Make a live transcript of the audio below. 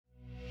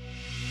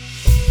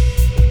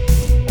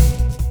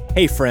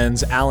Hey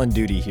friends, Alan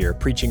Duty here,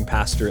 preaching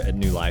pastor at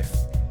New Life.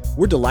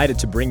 We're delighted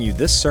to bring you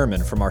this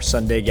sermon from our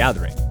Sunday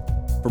gathering.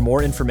 For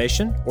more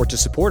information or to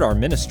support our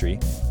ministry,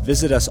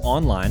 visit us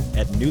online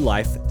at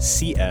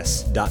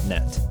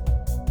newlifecs.net.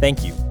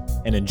 Thank you,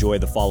 and enjoy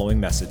the following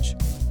message.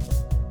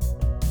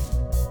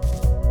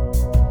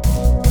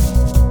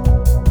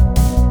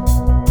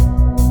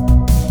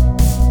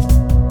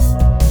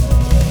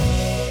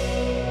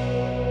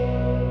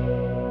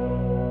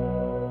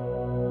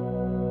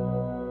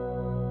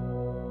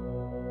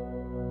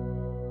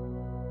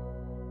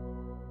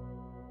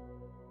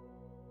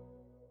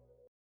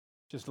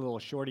 Just a little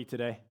shorty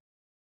today.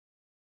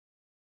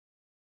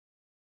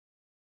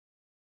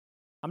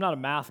 I'm not a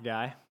math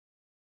guy.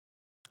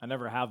 I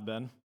never have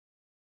been.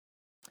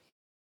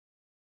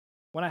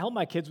 When I help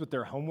my kids with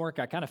their homework,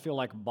 I kind of feel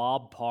like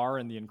Bob Parr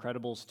in The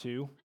Incredibles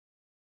 2.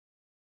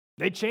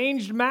 They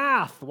changed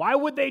math. Why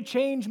would they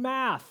change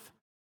math?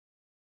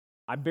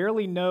 I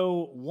barely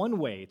know one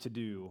way to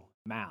do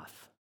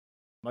math,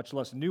 much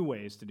less new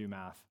ways to do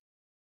math.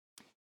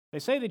 They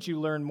say that you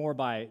learn more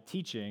by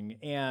teaching,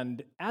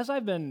 and as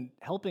I've been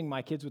helping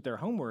my kids with their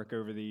homework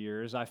over the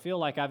years, I feel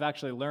like I've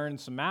actually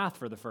learned some math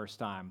for the first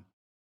time.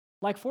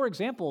 Like, for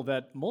example,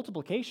 that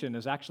multiplication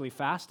is actually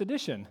fast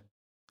addition.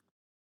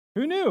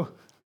 Who knew?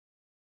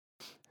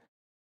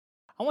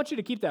 I want you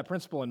to keep that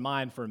principle in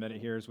mind for a minute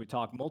here as we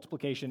talk.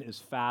 Multiplication is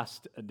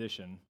fast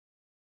addition.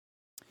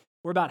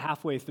 We're about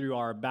halfway through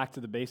our Back to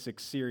the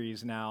Basics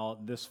series now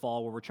this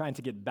fall, where we're trying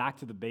to get back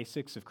to the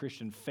basics of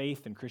Christian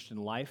faith and Christian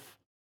life.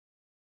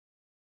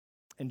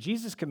 And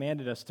Jesus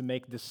commanded us to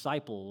make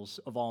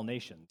disciples of all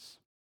nations.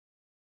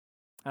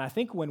 And I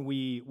think when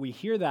we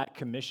hear that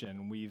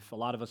commission, a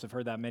lot of us have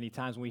heard that many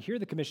times, when we hear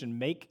the commission,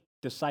 make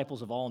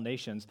disciples of all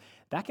nations,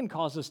 that can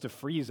cause us to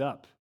freeze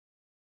up.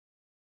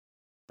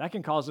 That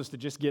can cause us to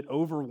just get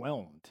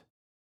overwhelmed.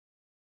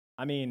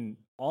 I mean,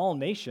 all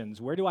nations,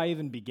 where do I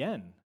even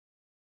begin?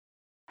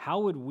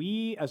 How would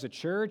we as a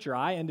church or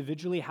I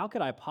individually, how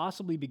could I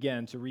possibly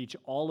begin to reach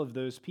all of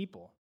those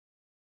people?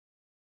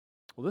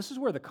 Well, this is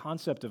where the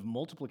concept of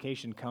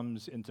multiplication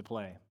comes into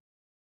play.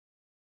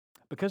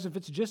 Because if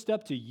it's just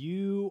up to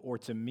you or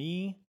to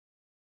me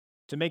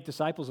to make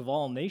disciples of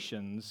all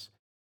nations,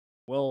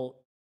 well,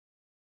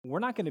 we're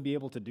not going to be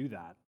able to do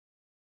that.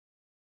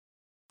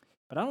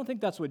 But I don't think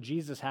that's what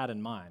Jesus had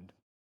in mind.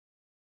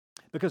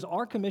 Because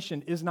our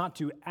commission is not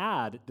to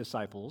add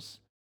disciples,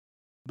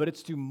 but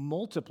it's to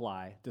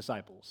multiply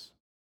disciples.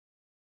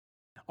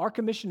 Our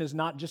commission is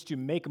not just to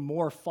make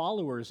more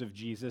followers of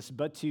Jesus,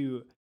 but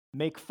to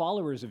make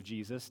followers of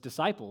Jesus,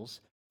 disciples,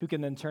 who can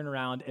then turn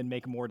around and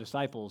make more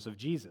disciples of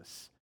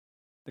Jesus.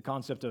 The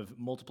concept of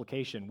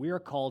multiplication. We are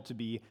called to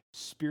be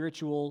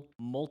spiritual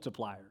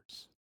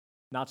multipliers,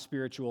 not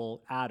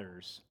spiritual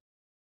adders.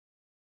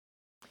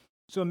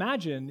 So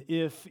imagine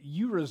if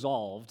you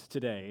resolved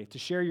today to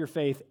share your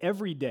faith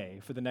every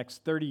day for the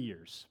next 30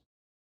 years.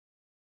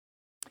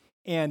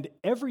 And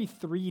every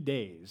 3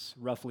 days,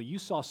 roughly, you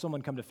saw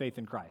someone come to faith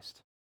in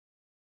Christ.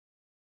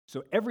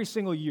 So every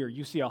single year,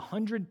 you see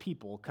 100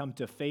 people come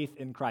to faith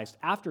in Christ.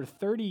 After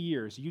 30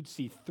 years, you'd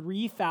see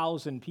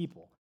 3,000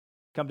 people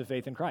come to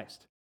faith in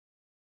Christ.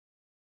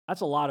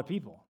 That's a lot of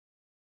people.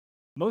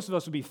 Most of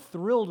us would be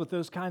thrilled with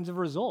those kinds of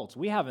results.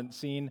 We haven't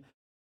seen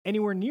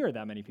anywhere near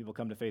that many people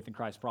come to faith in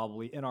Christ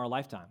probably in our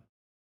lifetime.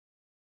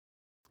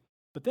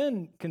 But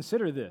then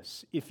consider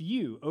this. If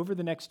you, over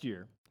the next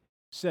year,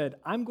 said,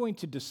 I'm going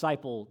to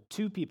disciple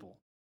 2 people,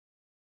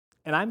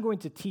 and I'm going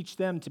to teach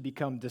them to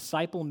become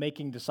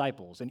disciple-making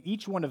disciples. And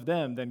each one of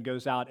them then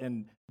goes out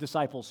and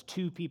disciples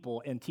 2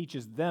 people and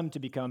teaches them to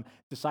become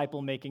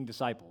disciple-making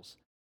disciples.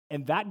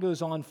 And that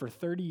goes on for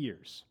 30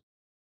 years.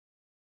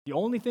 The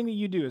only thing that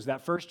you do is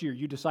that first year,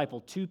 you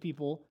disciple 2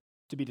 people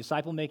to be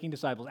disciple-making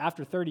disciples.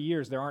 After 30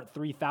 years, there aren't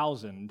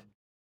 3,000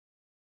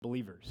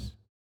 believers.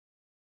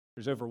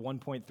 There's over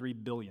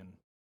 1.3 billion.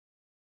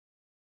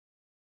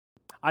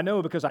 I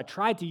know because I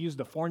tried to use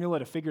the formula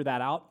to figure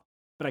that out,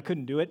 but I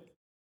couldn't do it.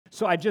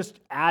 So I just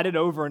added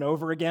over and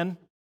over again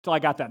until I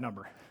got that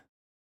number.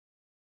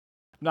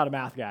 I'm not a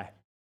math guy.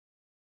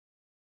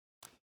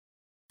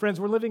 Friends,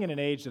 we're living in an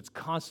age that's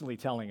constantly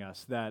telling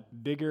us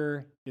that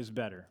bigger is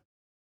better,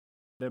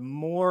 that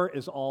more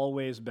is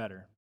always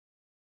better.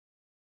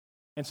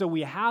 And so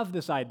we have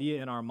this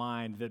idea in our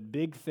mind that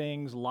big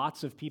things,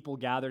 lots of people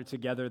gathered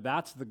together,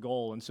 that's the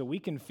goal. And so we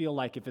can feel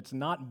like if it's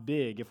not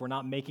big, if we're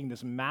not making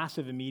this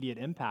massive immediate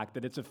impact,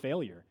 that it's a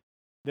failure.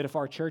 That if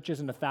our church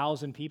isn't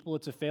 1,000 people,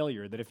 it's a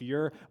failure. That if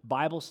your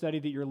Bible study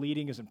that you're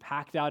leading isn't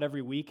packed out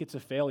every week, it's a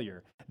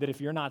failure. That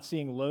if you're not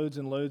seeing loads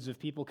and loads of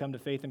people come to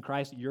faith in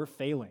Christ, you're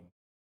failing.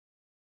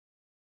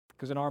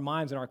 Because in our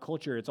minds, in our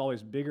culture, it's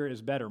always bigger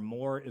is better,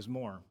 more is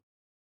more.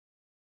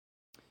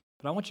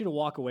 But I want you to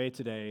walk away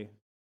today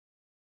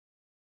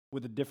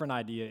with a different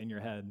idea in your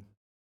head.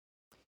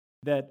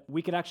 That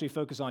we could actually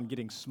focus on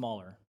getting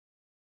smaller.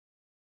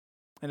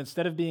 And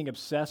instead of being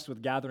obsessed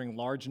with gathering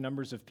large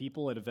numbers of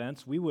people at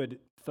events, we would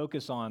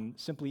focus on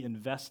simply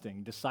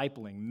investing,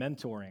 discipling,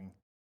 mentoring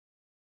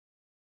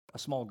a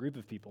small group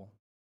of people.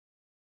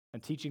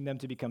 and teaching them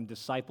to become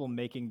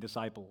disciple-making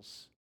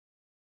disciples.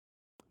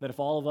 That if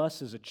all of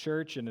us as a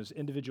church and as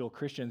individual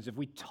Christians, if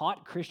we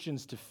taught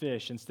Christians to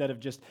fish instead of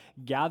just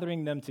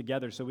gathering them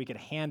together so we could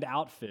hand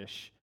out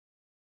fish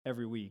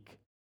every week,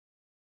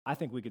 I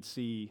think we could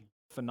see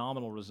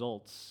phenomenal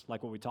results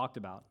like what we talked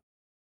about.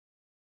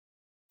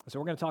 So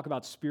we're going to talk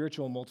about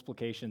spiritual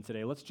multiplication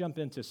today. Let's jump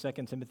into 2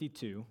 Timothy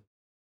 2.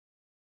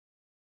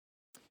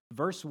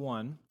 Verse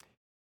 1,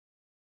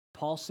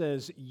 Paul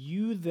says,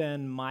 "You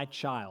then, my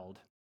child."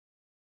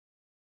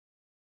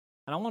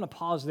 And I want to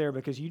pause there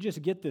because you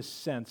just get this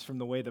sense from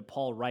the way that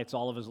Paul writes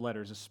all of his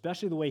letters,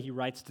 especially the way he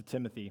writes to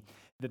Timothy,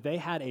 that they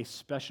had a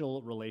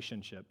special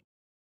relationship.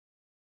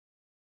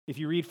 If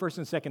you read 1st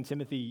and 2nd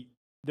Timothy,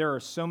 there are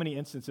so many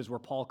instances where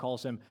Paul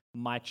calls him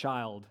my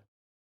child,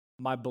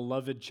 my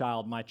beloved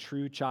child, my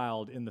true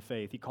child in the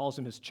faith. He calls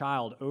him his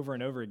child over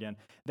and over again.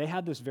 They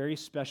had this very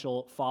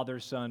special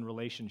father-son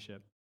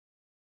relationship.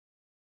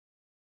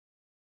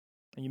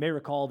 And you may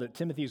recall that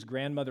Timothy's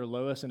grandmother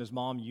Lois and his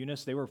mom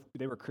Eunice, they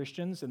were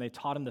Christians, and they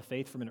taught him the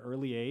faith from an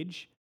early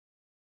age.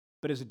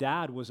 But his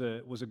dad was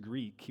a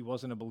Greek. He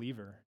wasn't a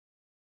believer.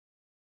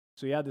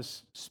 So he had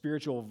this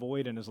spiritual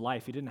void in his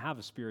life. He didn't have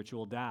a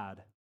spiritual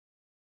dad.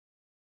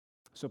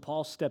 So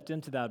Paul stepped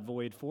into that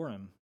void for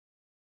him,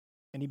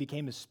 and he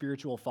became his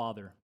spiritual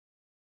father.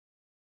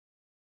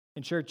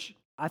 In church,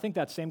 I think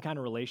that same kind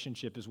of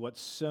relationship is what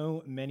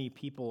so many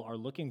people are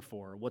looking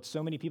for, what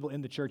so many people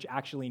in the church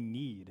actually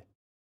need.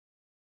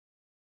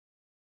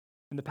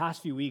 In the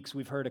past few weeks,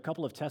 we've heard a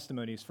couple of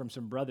testimonies from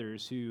some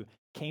brothers who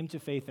came to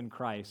faith in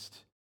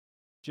Christ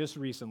just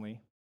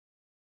recently,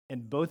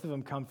 and both of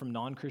them come from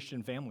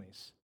non-Christian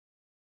families.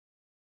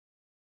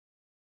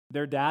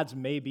 Their dads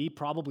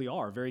probably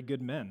are very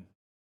good men,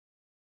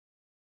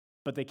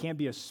 but they can't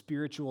be a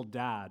spiritual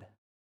dad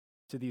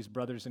to these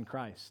brothers in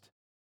Christ.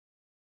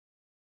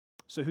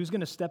 So who's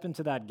going to step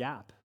into that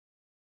gap?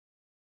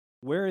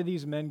 Where are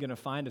these men going to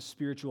find a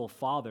spiritual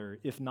father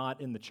if not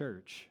in the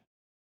church?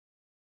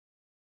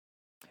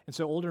 And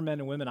so older men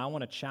and women, I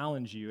want to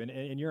challenge you,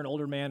 and you're an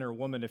older man or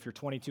woman if you're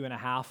 22 and a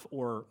half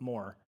or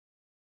more.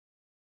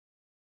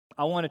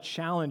 I want to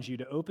challenge you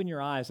to open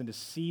your eyes and to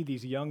see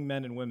these young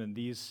men and women,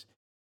 these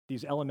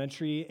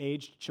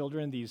elementary-aged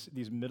children, these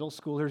middle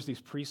schoolers,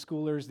 these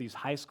preschoolers, these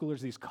high schoolers,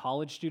 these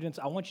college students.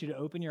 I want you to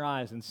open your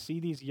eyes and see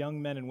these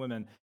young men and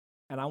women,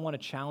 and I want to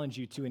challenge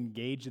you to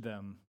engage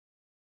them.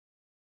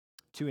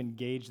 To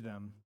engage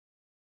them.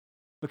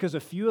 Because a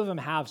few of them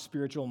have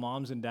spiritual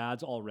moms and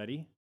dads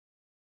already.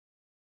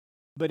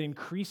 But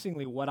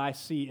increasingly, what I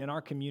see in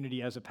our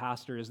community as a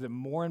pastor is that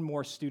more and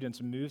more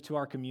students move to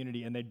our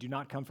community and they do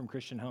not come from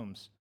Christian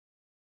homes.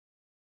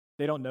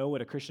 They don't know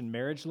what a Christian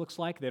marriage looks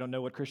like. They don't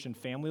know what Christian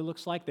family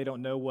looks like. They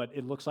don't know what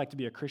it looks like to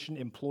be a Christian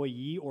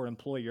employee or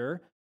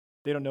employer.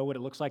 They don't know what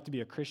it looks like to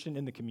be a Christian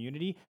in the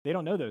community. They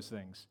don't know those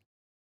things.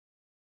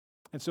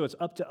 And so it's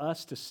up to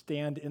us to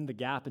stand in the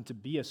gap and to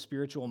be a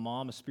spiritual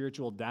mom, a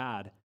spiritual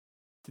dad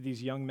to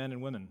these young men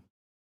and women.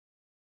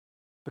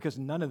 Because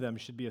none of them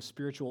should be a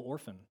spiritual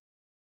orphan.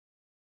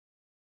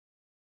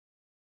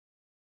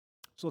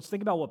 So let's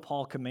think about what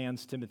Paul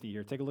commands Timothy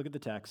here. Take a look at the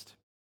text.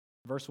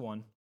 Verse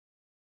 1.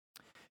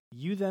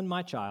 "You then,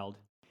 my child,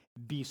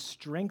 be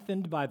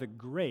strengthened by the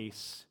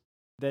grace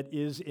that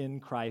is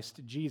in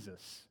Christ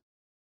Jesus."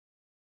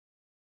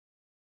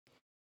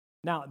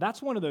 Now,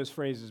 that's one of those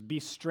phrases, be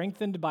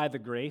strengthened by the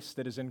grace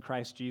that is in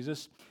Christ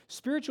Jesus.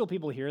 Spiritual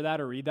people hear that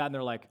or read that and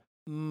they're like,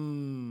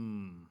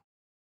 You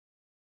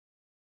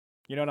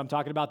know what I'm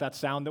talking about? That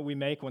sound that we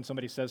make when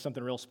somebody says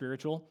something real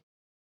spiritual?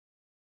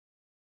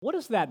 What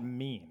does that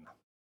mean?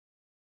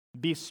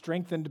 Be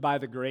strengthened by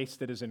the grace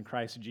that is in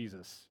Christ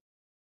Jesus.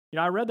 You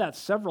know, I read that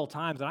several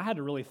times and I had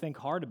to really think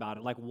hard about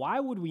it. Like, why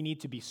would we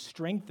need to be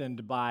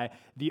strengthened by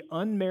the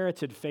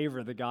unmerited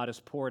favor that God has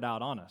poured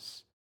out on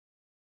us?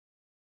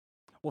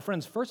 Well,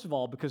 friends, first of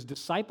all, because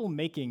disciple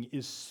making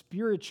is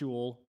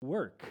spiritual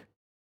work.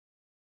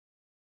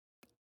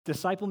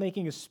 Disciple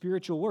making is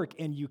spiritual work,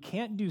 and you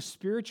can't do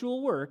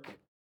spiritual work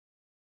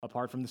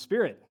apart from the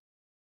Spirit.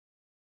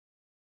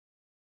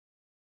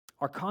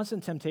 Our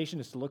constant temptation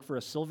is to look for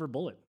a silver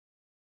bullet.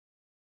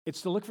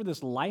 It's to look for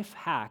this life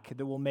hack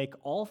that will make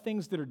all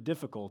things that are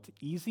difficult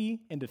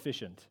easy and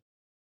efficient.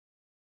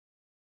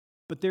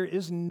 But there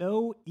is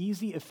no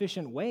easy,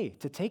 efficient way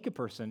to take a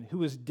person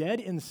who is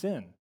dead in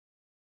sin,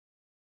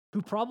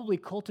 who probably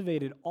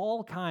cultivated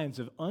all kinds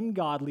of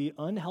ungodly,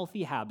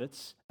 unhealthy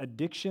habits,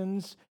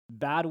 addictions,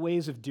 bad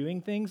ways of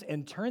doing things,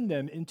 and turn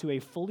them into a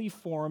fully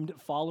formed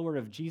follower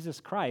of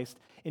Jesus Christ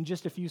in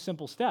just a few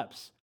simple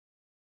steps.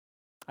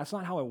 That's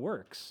not how it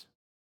works.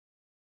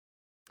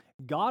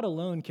 God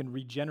alone can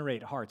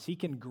regenerate hearts. He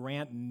can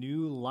grant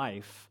new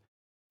life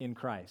in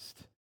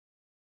Christ.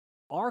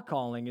 Our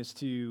calling is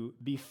to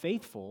be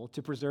faithful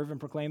to preserve and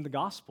proclaim the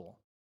gospel,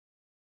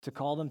 to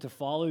call them to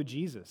follow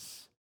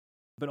Jesus.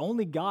 But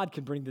only God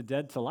can bring the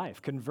dead to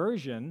life.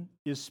 Conversion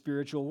is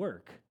spiritual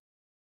work.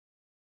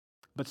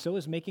 But so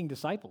is making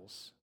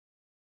disciples.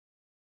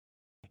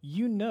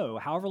 You know,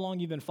 however long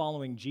you've been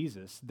following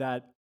Jesus,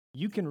 that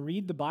You can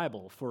read the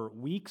Bible for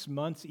weeks,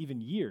 months, even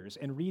years,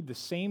 and read the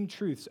same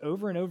truths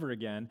over and over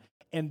again,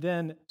 and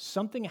then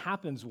something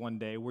happens one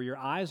day where your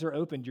eyes are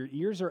opened, your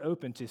ears are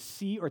open to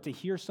see or to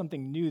hear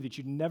something new that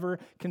you'd never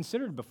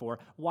considered before.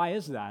 Why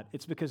is that?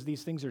 It's because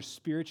these things are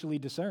spiritually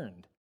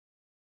discerned.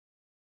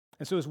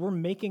 And so as we're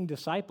making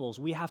disciples,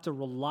 we have to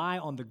rely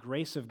on the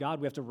grace of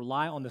God. We have to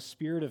rely on the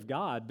Spirit of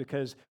God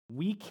because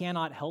we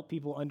cannot help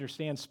people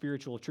understand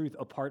spiritual truth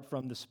apart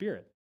from the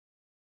Spirit.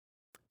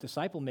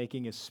 Disciple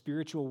making is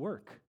spiritual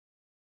work.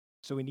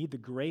 So we need the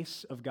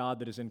grace of God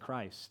that is in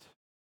Christ.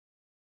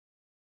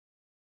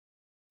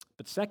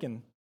 But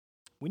second,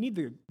 we need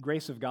the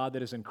grace of God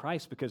that is in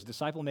Christ because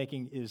disciple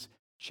making is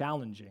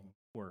challenging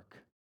work.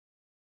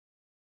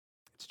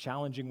 It's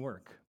challenging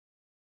work.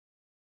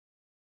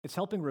 It's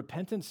helping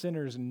repentant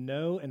sinners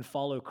know and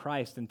follow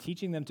Christ and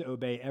teaching them to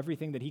obey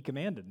everything that he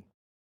commanded.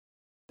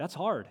 That's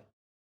hard.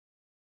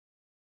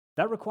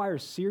 That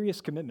requires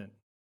serious commitment,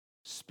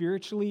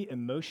 spiritually,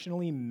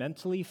 emotionally,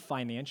 mentally,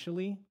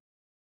 financially,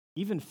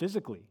 even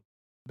physically,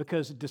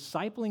 because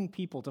discipling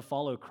people to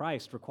follow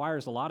Christ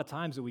requires a lot of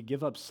times that we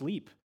give up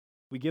sleep,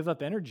 we give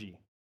up energy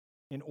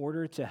in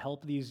order to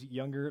help these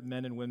younger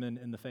men and women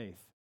in the faith.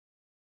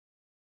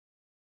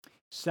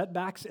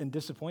 Setbacks and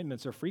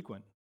disappointments are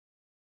frequent.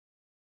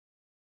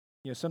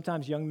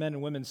 Sometimes young men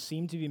and women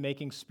seem to be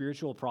making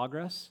spiritual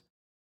progress,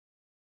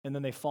 and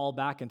then they fall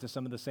back into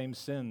some of the same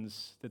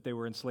sins that they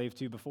were enslaved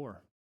to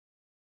before.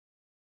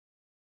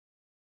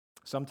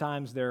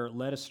 Sometimes they're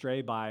led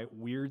astray by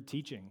weird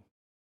teaching.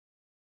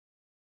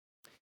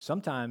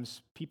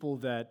 Sometimes people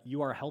that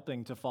you are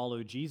helping to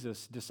follow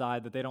Jesus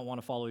decide that they don't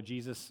want to follow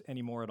Jesus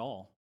anymore at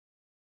all.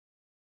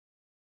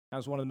 That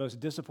was one of the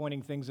most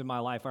disappointing things in my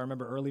life. I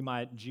remember early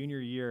my junior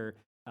year,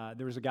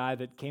 there was a guy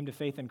that came to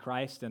faith in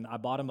Christ, and I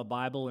bought him a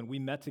Bible, and we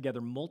met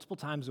together multiple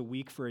times a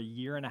week for a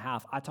year and a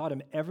half. I taught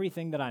him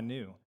everything that I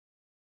knew,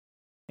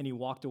 and he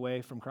walked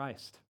away from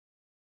Christ.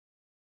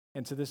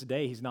 And to this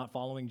day, he's not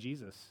following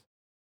Jesus.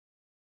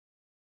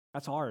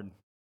 That's hard.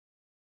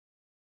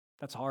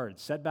 That's hard.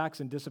 Setbacks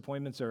and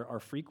disappointments are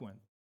frequent.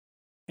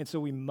 And so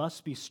we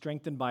must be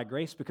strengthened by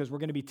grace because we're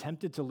going to be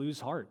tempted to lose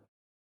heart.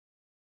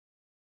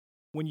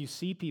 When you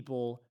see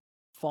people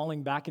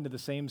falling back into the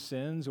same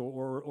sins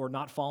or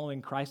not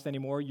following Christ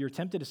anymore, you're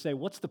tempted to say,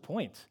 what's the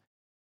point?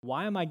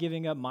 Why am I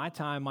giving up my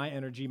time, my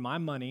energy, my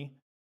money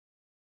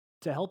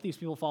to help these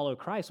people follow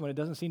Christ when it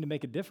doesn't seem to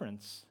make a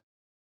difference?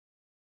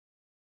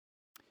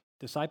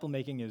 Disciple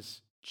making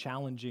is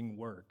challenging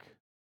work.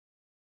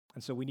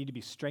 And so we need to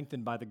be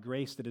strengthened by the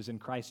grace that is in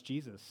Christ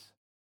Jesus.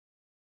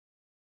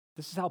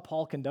 This is how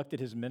Paul conducted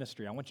his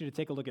ministry. I want you to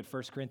take a look at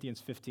 1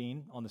 Corinthians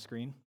 15 on the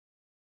screen.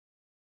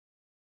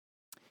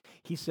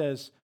 He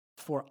says,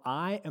 "For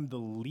I am the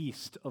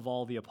least of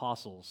all the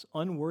apostles,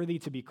 unworthy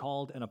to be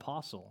called an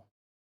apostle,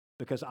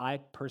 because I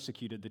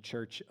persecuted the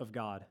church of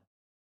God.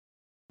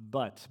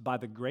 But by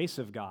the grace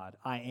of God,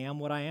 I am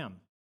what I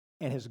am,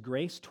 and his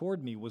grace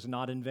toward me was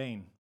not in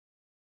vain.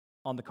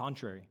 On the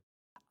contrary,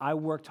 I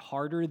worked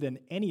harder than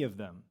any of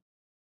them,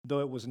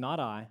 though it was not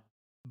I,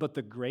 but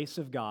the grace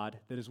of God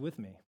that is with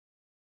me."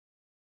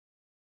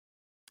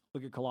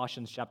 Look at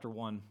Colossians chapter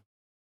 1.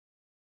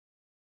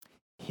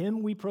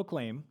 "Him we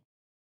proclaim,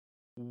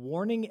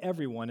 warning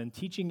everyone and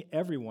teaching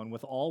everyone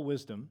with all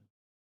wisdom,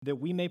 that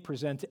we may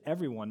present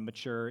everyone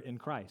mature in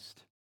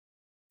Christ.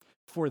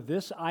 For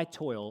this I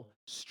toil,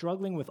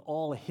 struggling with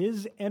all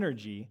his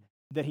energy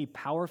that he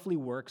powerfully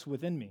works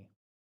within me."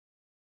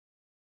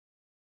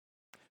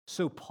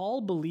 So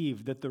Paul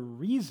believed that the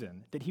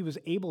reason that he was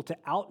able to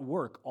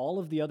outwork all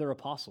of the other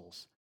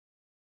apostles,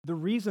 the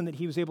reason that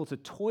he was able to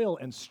toil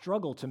and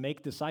struggle to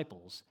make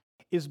disciples,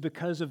 is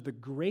because of the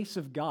grace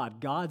of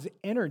God, God's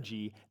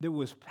energy that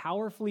was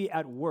powerfully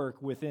at work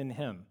within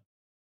him.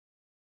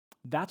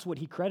 That's what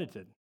he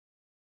credited.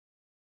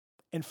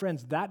 And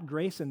friends, that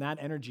grace and that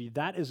energy,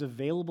 that is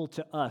available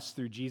to us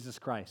through Jesus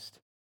Christ.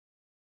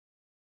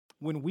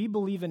 When we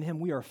believe in him,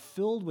 we are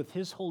filled with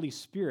his Holy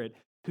Spirit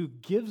who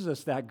gives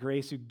us that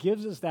grace, who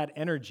gives us that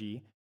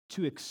energy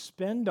to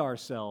expend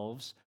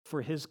ourselves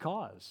for his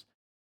cause,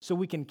 so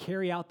we can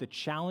carry out the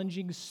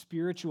challenging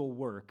spiritual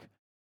work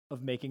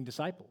of making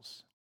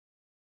disciples.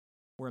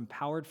 We're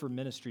empowered for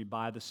ministry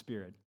by the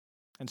Spirit.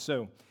 And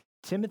so,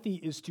 Timothy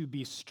is to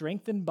be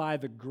strengthened by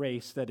the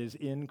grace that is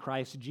in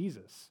Christ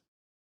Jesus.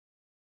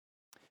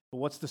 But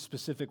what's the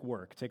specific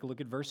work? Take a look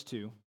at verse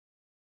 2.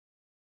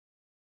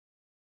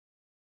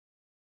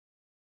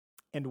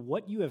 "And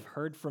what you have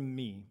heard from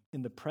me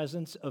in the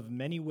presence of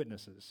many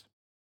witnesses,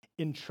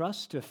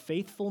 entrust to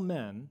faithful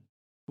men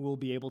who will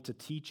be able to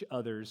teach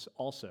others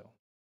also."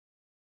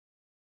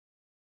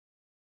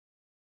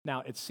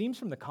 Now, it seems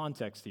from the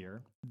context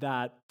here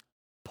that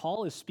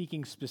Paul is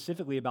speaking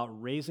specifically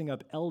about raising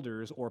up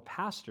elders or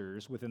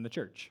pastors within the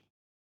church.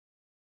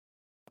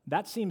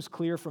 That seems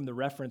clear from the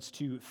reference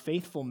to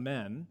faithful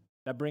men.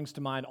 That brings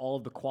to mind all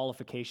of the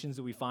qualifications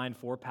that we find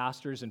for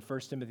pastors in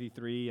 1 Timothy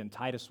 3 and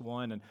Titus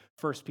 1 and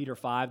 1 Peter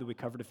 5 that we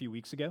covered a few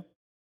weeks ago.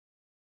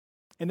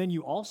 And then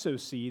you also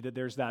see that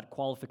there's that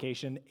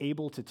qualification,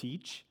 able to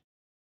teach.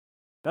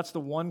 That's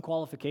the one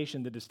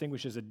qualification that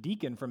distinguishes a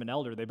deacon from an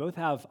elder. They both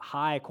have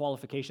high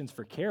qualifications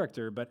for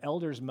character, but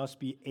elders must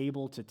be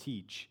able to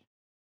teach.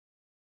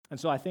 And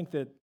so I think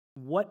that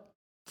what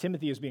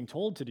Timothy is being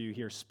told to do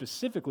here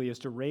specifically is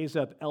to raise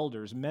up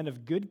elders, men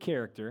of good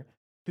character,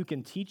 who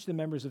can teach the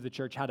members of the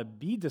church how to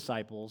be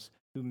disciples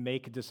who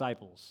make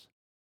disciples.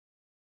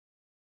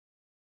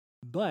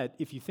 But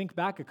if you think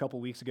back a couple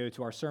weeks ago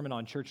to our sermon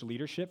on church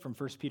leadership from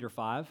 1 Peter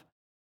 5,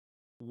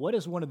 what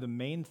is one of the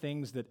main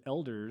things that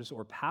elders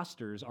or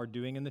pastors are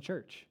doing in the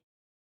church?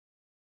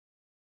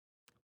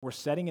 We're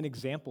setting an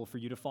example for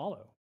you to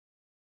follow.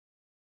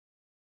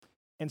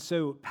 And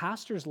so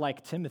pastors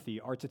like Timothy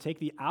are to take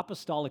the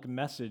apostolic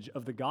message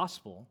of the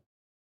gospel,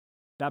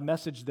 that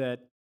message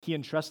that he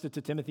entrusted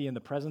to Timothy in the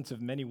presence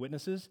of many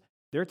witnesses.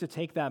 They're to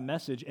take that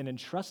message and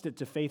entrust it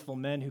to faithful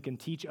men who can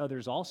teach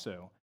others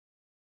also.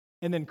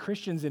 And then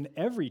Christians in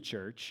every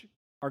church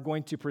are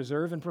going to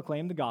preserve and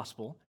proclaim the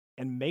gospel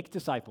and make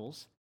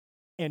disciples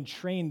and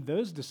train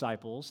those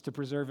disciples to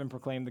preserve and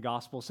proclaim the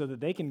gospel so that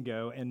they can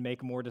go and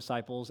make more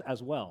disciples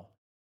as well.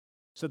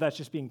 So that's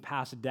just being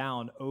passed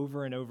down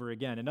over and over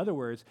again. In other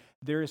words,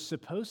 there is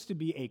supposed to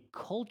be a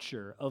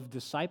culture of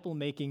disciple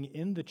making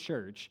in the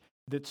church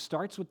that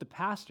starts with the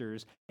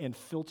pastors and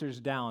filters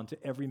down to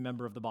every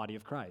member of the body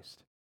of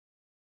Christ.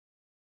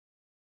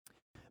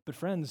 But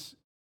friends,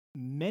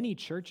 many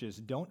churches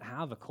don't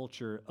have a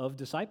culture of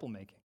disciple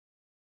making.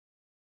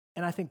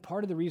 And I think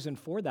part of the reason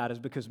for that is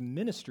because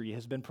ministry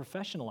has been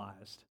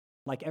professionalized,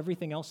 like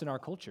everything else in our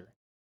culture.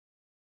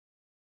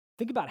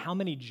 Think about how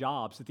many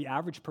jobs that the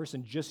average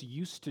person just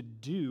used to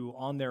do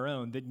on their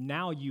own that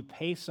now you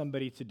pay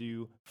somebody to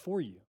do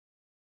for you.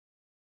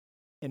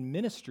 And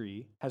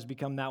ministry has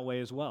become that way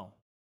as well.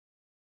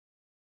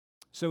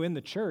 So in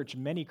the church,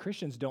 many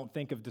Christians don't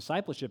think of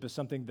discipleship as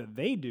something that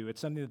they do.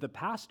 It's something that the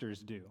pastors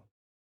do.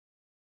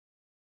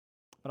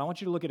 But I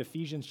want you to look at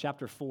Ephesians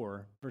chapter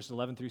 4, verses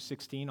 11 through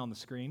 16 on the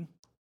screen.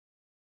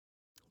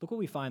 Look what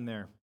we find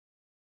there.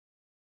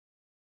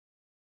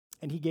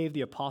 And he gave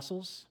the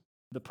apostles,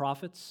 the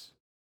prophets,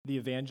 the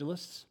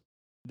evangelists,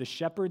 the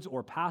shepherds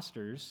or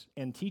pastors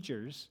and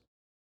teachers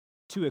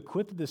to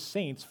equip the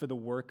saints for the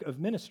work of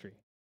ministry,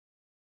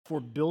 for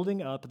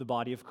building up the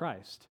body of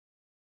Christ,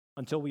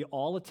 until we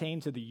all attain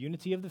to the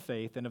unity of the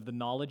faith and of the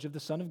knowledge of the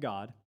Son of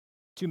God,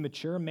 to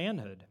mature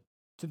manhood,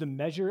 to the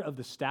measure of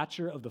the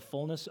stature of the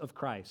fullness of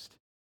Christ,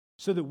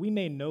 so that we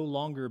may no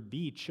longer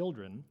be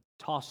children,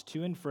 tossed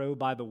to and fro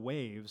by the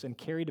waves and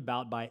carried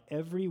about by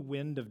every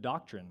wind of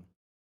doctrine,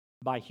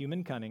 by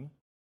human cunning,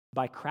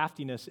 by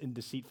craftiness in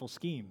deceitful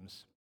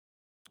schemes.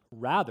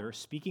 Rather,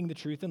 speaking the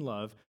truth in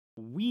love,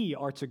 we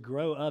are to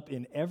grow up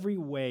in every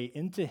way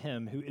into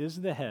him who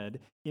is the head,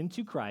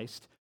 into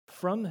Christ,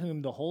 from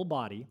whom the whole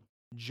body,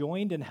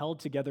 joined and held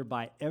together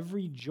by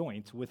every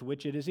joint with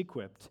which it is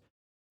equipped,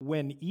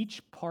 when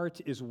each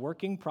part is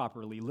working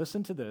properly,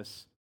 listen to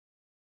this,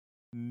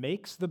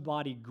 makes the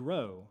body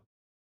grow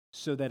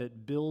so that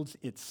it builds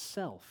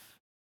itself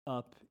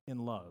up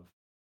in love.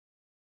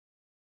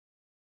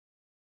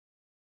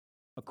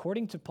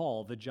 According to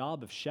Paul, the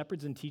job of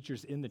shepherds and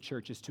teachers in the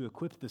church is to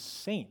equip the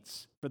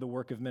saints for the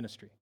work of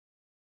ministry,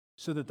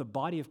 so that the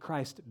body of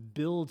Christ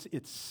builds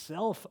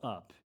itself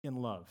up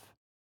in love.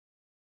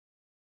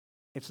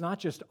 It's not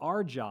just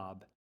our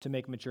job to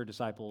make mature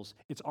disciples,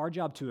 it's our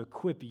job to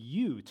equip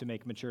you to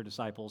make mature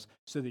disciples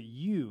so that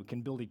you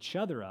can build each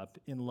other up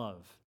in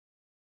love.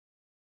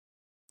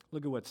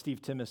 Look at what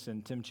Steve Timmis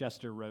and Tim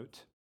Chester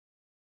wrote.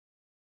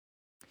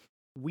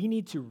 We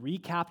need to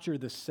recapture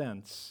the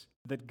sense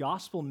that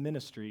gospel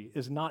ministry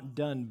is not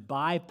done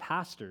by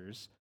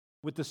pastors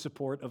with the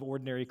support of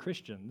ordinary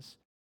Christians,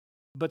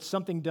 but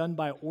something done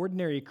by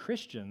ordinary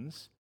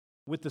Christians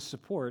with the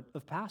support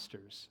of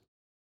pastors.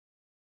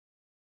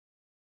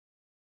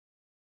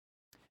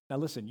 Now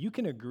listen, you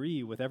can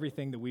agree with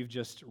everything that we've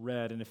just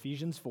read in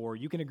Ephesians 4.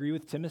 You can agree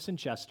with Timmis and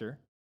Chester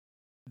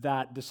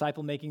that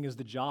disciple making is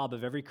the job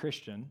of every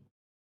Christian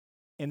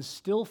and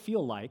still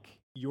feel like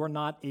you're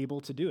not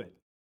able to do it.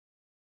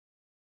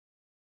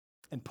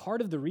 And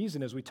part of the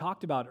reason, as we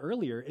talked about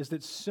earlier, is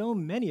that so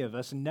many of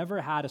us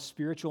never had a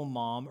spiritual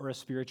mom or a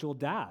spiritual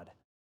dad.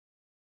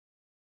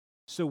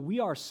 So we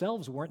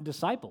ourselves weren't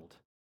discipled.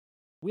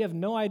 We have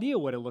no idea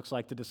what it looks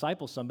like to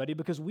disciple somebody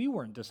because we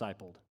weren't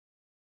discipled.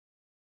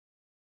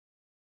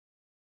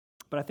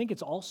 But I think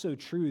it's also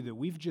true that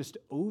we've just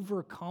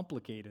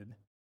overcomplicated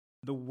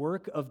the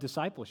work of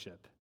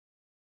discipleship.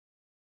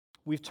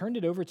 We've turned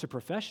it over to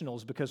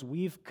professionals because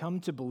we've come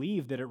to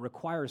believe that it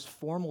requires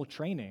formal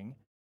training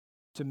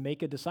to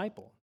make a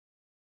disciple.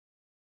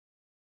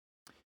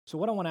 So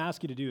what I want to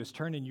ask you to do is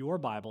turn in your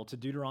Bible to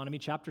Deuteronomy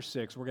chapter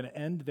 6. We're going to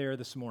end there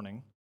this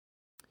morning.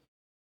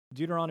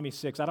 Deuteronomy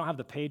 6, I don't have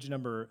the page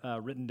number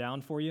written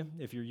down for you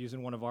if you're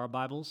using one of our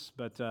Bibles,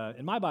 but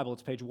in my Bible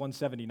it's page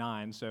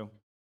 179, so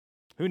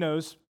who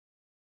knows?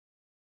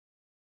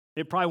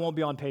 It probably won't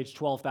be on page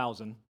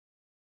 12,000.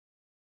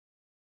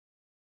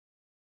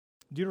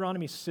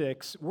 Deuteronomy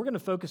 6, we're going to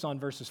focus on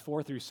verses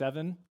 4 through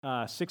 7,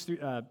 4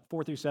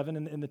 through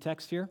 7 in the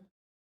text here.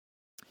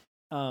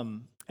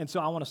 And so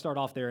I want to start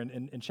off there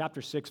in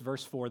chapter 6,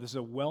 verse 4. This is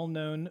a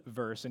well-known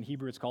verse. In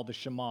Hebrew, it's called the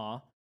Shema.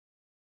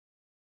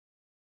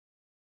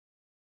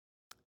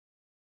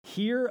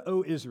 Hear,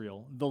 O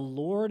Israel, the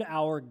Lord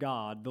our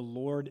God, the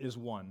Lord is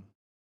one.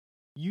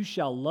 You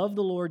shall love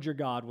the Lord your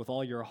God with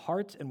all your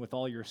heart and with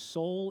all your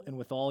soul and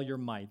with all your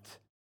might.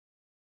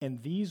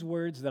 And these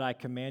words that I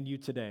command you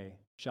today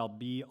shall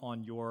be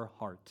on your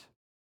heart.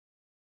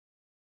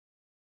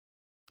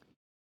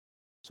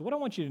 So what I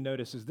want you to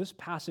notice is this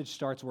passage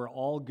starts where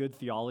all good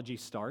theology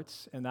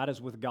starts, and that is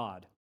with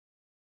God.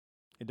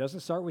 It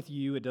doesn't start with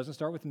you, it doesn't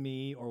start with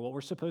me or what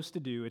we're supposed to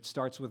do. It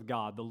starts with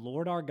God. The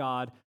Lord our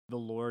God, the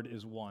Lord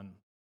is one.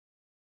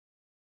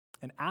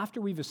 And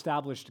after we've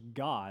established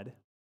God,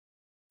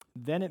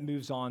 then it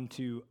moves on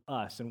to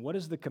us. And what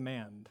is the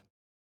command?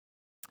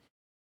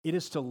 It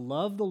is to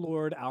love the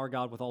Lord our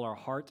God with all our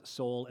heart,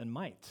 soul, and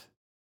might.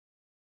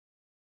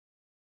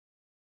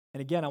 And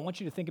again, I want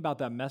you to think about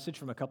that message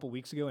from a couple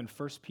weeks ago in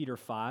 1 Peter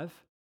 5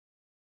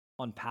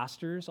 on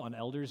pastors, on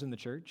elders in the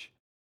church.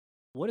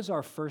 What is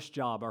our first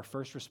job, our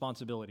first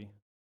responsibility?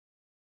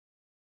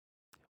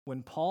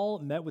 When Paul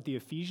met with the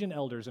Ephesian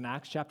elders in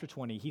Acts chapter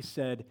 20, he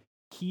said,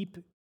 keep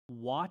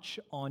watch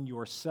on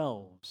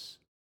yourselves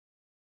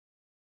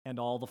and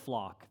all the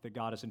flock that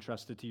God has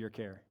entrusted to your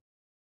care.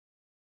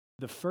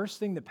 The first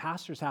thing that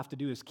pastors have to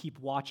do is keep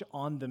watch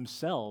on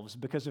themselves,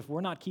 because if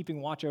we're not keeping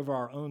watch over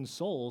our own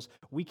souls,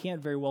 we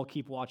can't very well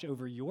keep watch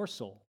over your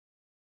soul.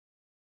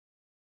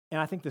 And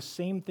I think the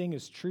same thing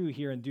is true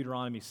here in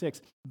Deuteronomy 6.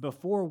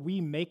 Before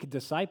we make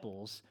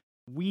disciples,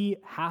 we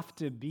have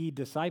to be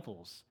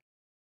disciples.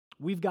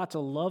 We've got to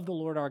love the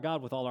Lord our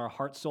God with all our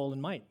heart, soul,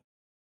 and might.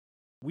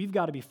 We've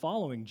got to be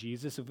following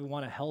Jesus if we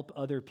want to help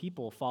other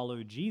people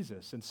follow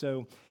Jesus. And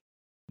so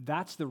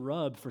that's the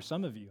rub for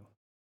some of you.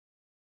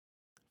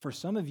 For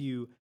some of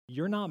you,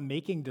 you're not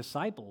making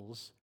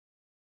disciples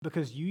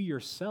because you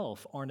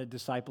yourself aren't a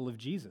disciple of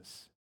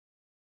Jesus.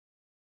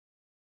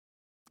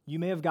 You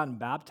may have gotten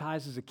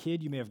baptized as a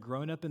kid. You may have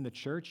grown up in the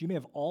church. You may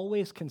have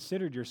always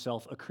considered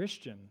yourself a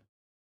Christian.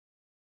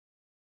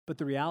 But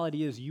the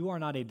reality is you are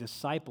not a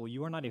disciple.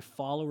 You are not a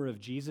follower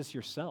of Jesus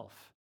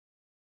yourself.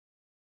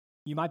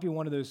 You might be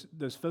one of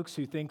those folks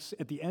who thinks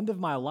at the end of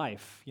my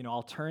life,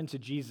 I'll turn to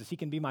Jesus. He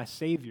can be my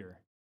Savior.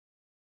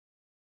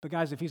 But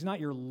guys, if he's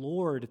not your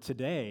Lord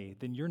today,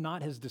 then you're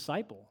not his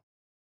disciple.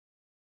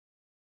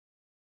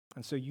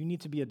 And so you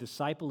need to be a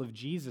disciple of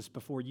Jesus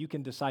before you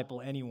can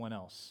disciple anyone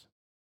else.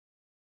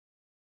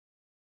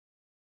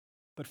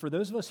 But for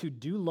those of us who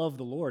do love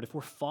the Lord, if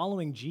we're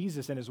following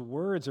Jesus and his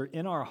words are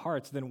in our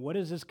hearts, then what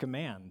is his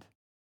command?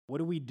 What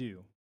do we do?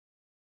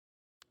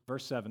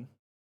 Verse 7.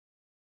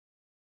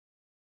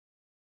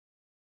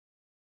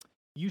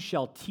 You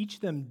shall teach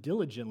them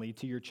diligently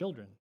to your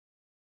children,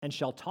 and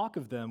shall talk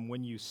of them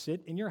when you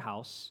sit in your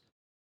house,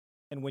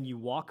 and when you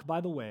walk by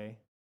the way,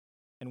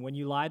 and when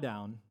you lie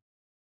down,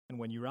 and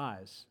when you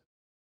rise.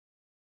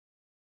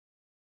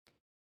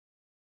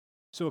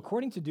 So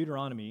according to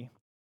Deuteronomy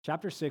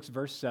chapter 6,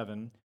 verse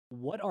 7,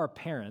 what are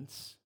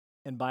parents,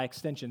 and by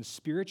extension,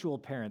 spiritual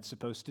parents,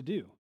 supposed to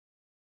do?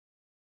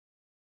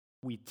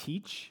 We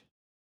teach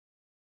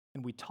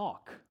and we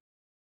talk.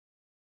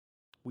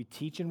 We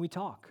teach and we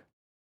talk.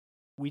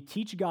 We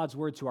teach God's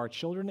word to our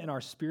children and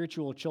our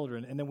spiritual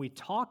children, and then we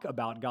talk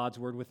about God's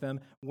word with them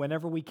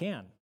whenever we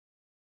can.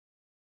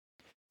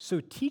 So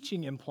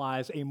teaching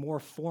implies a more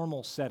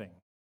formal setting.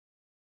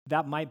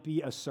 That might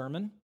be a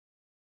sermon.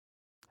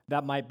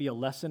 That might be a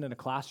lesson in a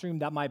classroom.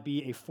 That might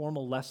be a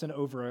formal lesson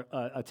over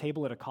a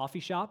table at a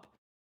coffee shop.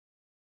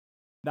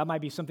 That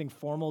might be something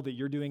formal that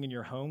you're doing in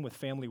your home with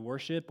family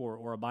worship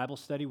or a Bible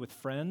study with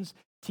friends.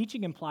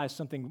 Teaching implies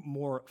something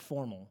more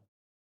formal.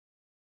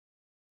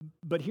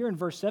 But here in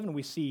verse 7,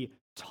 we see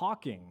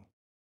talking,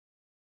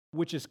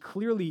 which is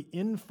clearly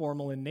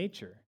informal in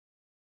nature.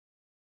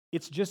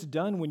 It's just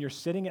done when you're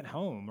sitting at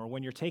home or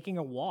when you're taking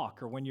a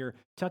walk or when you're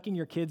tucking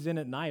your kids in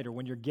at night or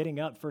when you're getting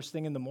up first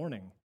thing in the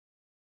morning.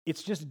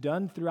 It's just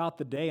done throughout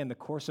the day in the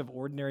course of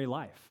ordinary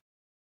life.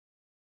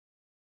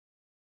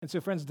 And so,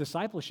 friends,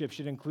 discipleship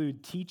should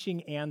include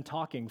teaching and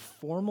talking,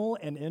 formal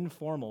and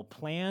informal,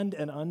 planned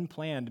and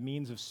unplanned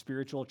means of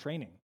spiritual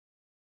training.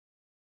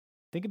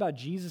 Think about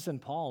Jesus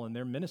and Paul and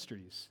their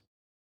ministries.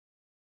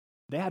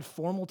 They had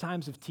formal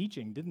times of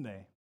teaching, didn't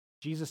they?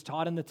 Jesus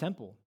taught in the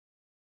temple.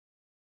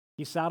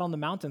 He sat on the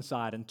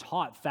mountainside and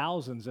taught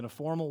thousands in a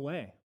formal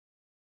way.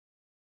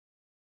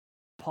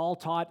 Paul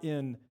taught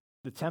in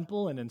the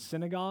temple and in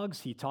synagogues.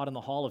 He taught in the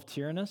hall of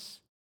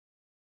Tyrannus.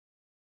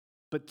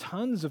 But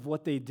tons of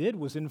what they did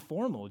was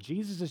informal.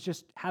 Jesus is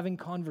just having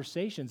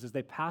conversations as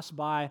they pass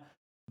by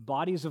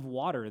bodies of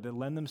water that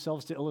lend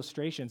themselves to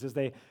illustrations, as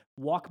they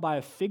walk by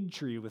a fig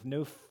tree with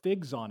no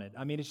figs on it.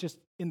 I mean, it's just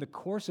in the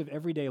course of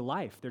everyday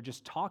life, they're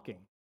just talking.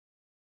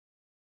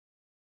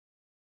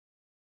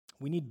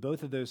 We need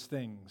both of those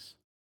things.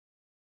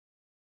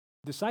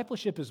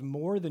 Discipleship is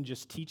more than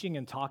just teaching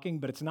and talking,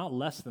 but it's not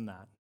less than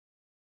that.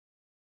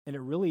 And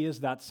it really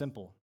is that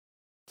simple.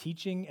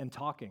 Teaching and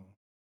talking.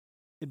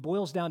 It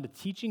boils down to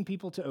teaching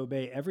people to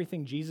obey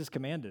everything Jesus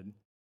commanded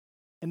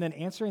And then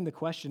answering the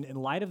question, in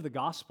light of the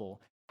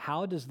gospel,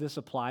 how does this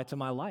apply to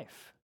my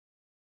life?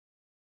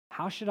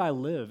 How should I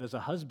live as a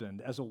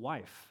husband, as a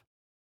wife?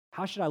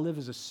 How should I live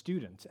as a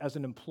student, as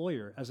an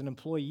employer, as an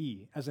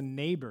employee, as a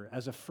neighbor,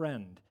 as a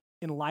friend,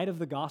 in light of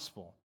the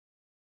gospel?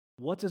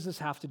 What does this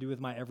have to do with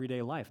my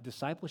everyday life?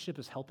 Discipleship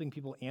is helping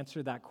people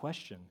answer that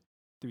question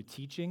through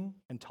teaching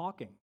and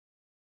talking.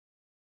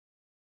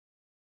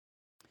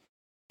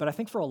 But I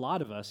think for a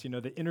lot of us,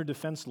 the inner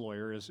defense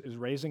lawyer is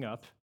raising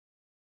up.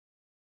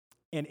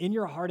 And in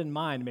your heart and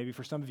mind, maybe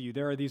for some of you,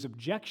 there are these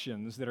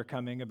objections that are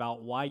coming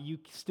about why you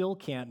still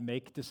can't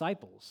make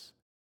disciples.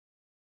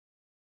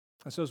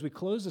 And so as we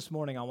close this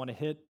morning, I want to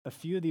hit a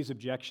few of these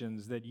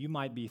objections that you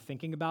might be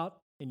thinking about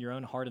in your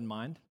own heart and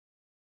mind.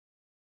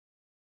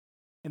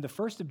 And the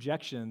first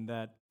objection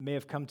that may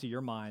have come to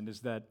your mind is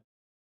that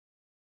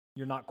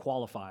you're not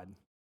qualified.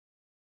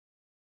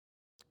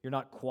 You're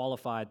not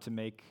qualified to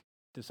make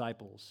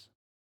disciples.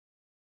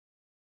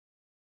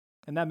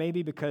 And that may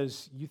be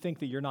because you think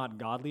that you're not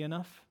godly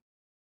enough,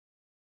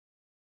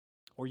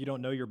 or you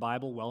don't know your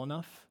Bible well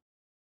enough,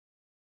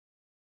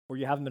 or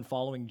you haven't been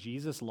following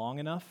Jesus long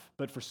enough,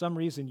 but for some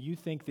reason you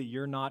think that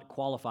you're not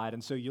qualified,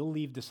 and so you'll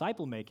leave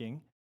disciple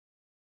making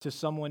to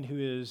someone who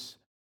is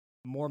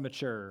more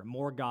mature,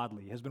 more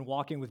godly, has been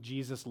walking with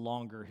Jesus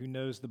longer, who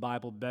knows the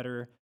Bible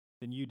better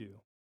than you do.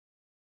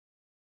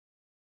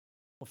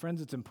 Well,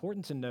 friends, it's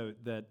important to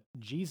note that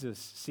Jesus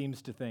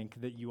seems to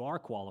think that you are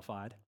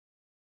qualified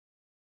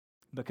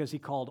because he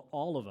called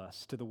all of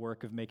us to the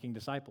work of making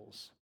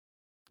disciples,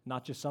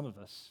 not just some of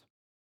us.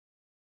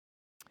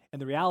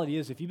 And the reality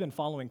is, if you've been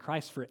following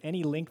Christ for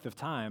any length of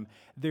time,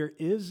 there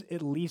is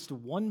at least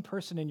one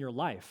person in your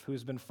life who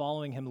has been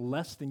following him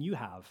less than you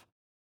have.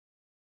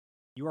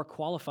 You are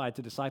qualified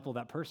to disciple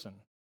that person.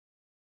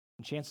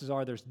 And chances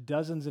are there's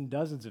dozens and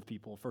dozens of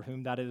people for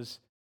whom that is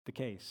the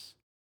case.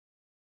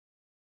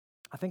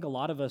 I think a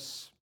lot of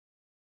us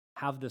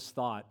have this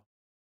thought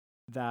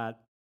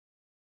that,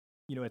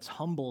 it's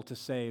humble to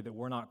say that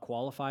we're not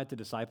qualified to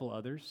disciple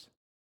others.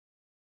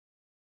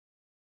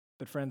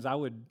 But friends, I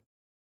would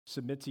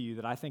submit to you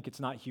that I think it's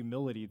not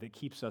humility that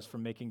keeps us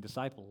from making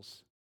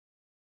disciples.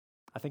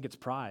 I think it's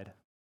pride.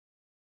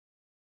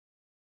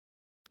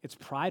 It's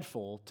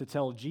prideful to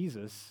tell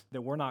Jesus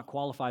that we're not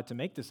qualified to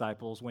make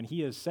disciples when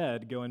he has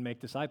said, go and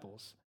make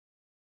disciples.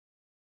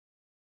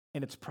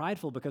 And it's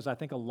prideful because I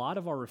think a lot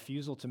of our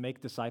refusal to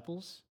make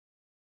disciples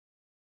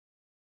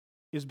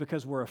is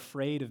because we're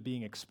afraid of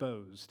being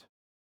exposed.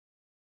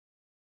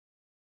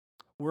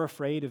 We're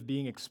afraid of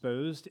being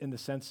exposed in the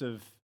sense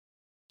of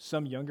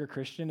some younger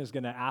Christian is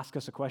going to ask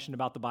us a question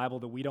about the Bible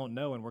that we don't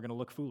know, and we're going to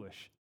look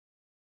foolish.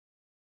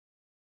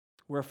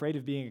 We're afraid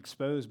of being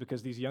exposed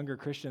because these younger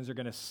Christians are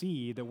going to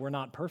see that we're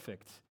not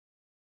perfect,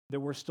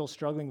 that we're still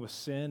struggling with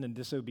sin and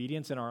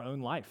disobedience in our own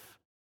life.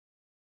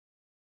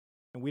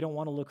 And we don't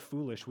want to look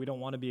foolish. We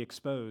don't want to be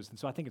exposed. And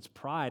so I think it's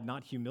pride,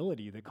 not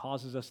humility, that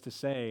causes us to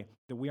say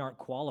that we aren't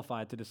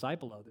qualified to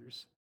disciple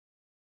others.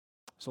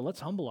 So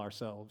let's humble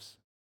ourselves.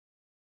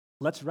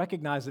 Let's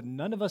recognize that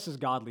none of us is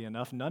godly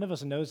enough, none of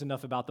us knows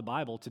enough about the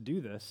Bible to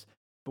do this,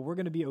 but we're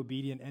going to be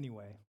obedient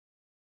anyway.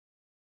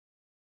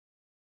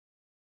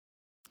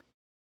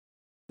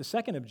 The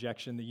second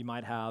objection that you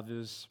might have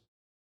is,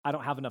 I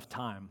don't have enough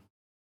time.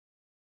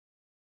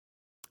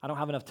 I don't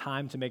have enough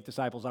time to make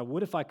disciples. I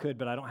would if I could,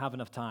 but I don't have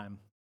enough time.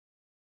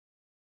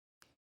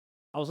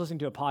 I was listening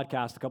to a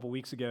podcast a couple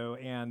weeks ago,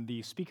 and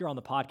the speaker on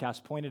the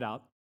podcast pointed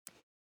out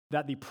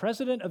that the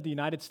President of the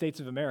United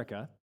States of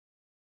America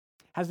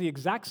has the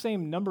exact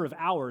same number of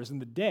hours in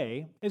the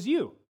day as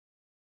you.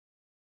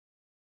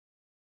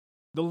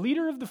 The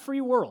leader of the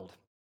free world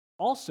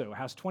also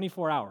has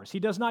 24 hours. He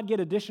does not get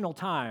additional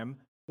time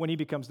when he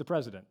becomes the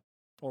president,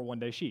 or one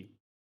day she.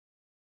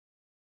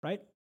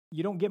 Right?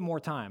 You don't get more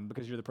time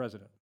because you're the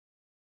president.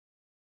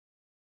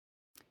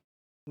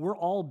 We're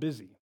all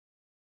busy.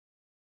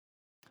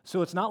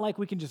 So it's not like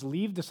we can just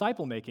leave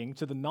disciple making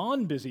to the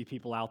non-busy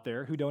people out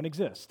there who don't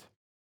exist.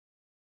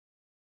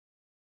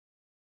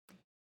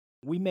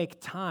 We make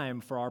time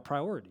for our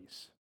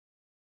priorities.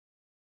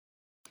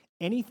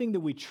 Anything that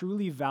we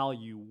truly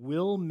value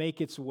will make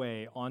its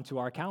way onto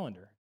our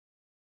calendar.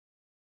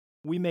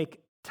 We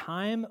make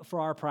time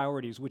for our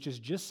priorities, which is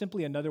just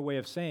simply another way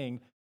of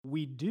saying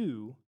we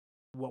do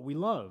what we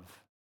love.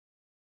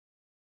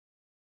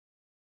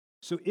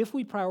 So if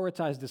we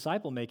prioritize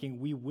disciple making,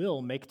 we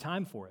will make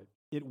time for it.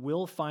 It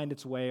will find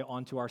its way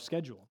onto our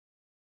schedule.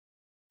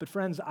 But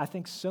friends, I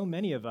think so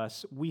many of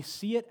us, we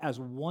see it as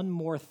one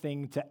more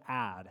thing to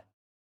add.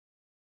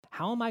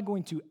 How am I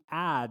going to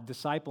add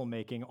disciple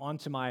making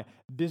onto my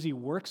busy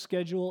work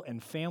schedule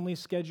and family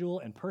schedule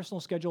and personal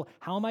schedule?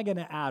 How am I going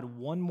to add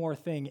one more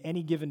thing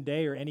any given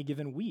day or any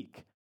given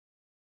week?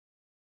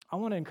 I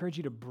want to encourage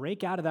you to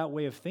break out of that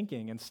way of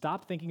thinking and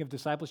stop thinking of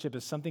discipleship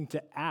as something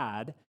to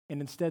add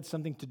and instead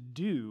something to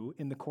do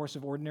in the course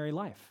of ordinary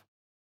life.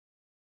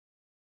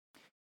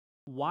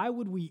 Why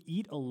would we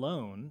eat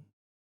alone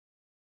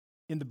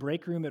in the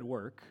break room at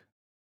work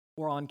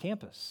or on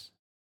campus?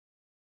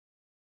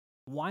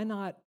 Why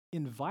not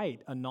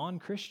invite a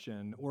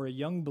non-Christian or a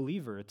young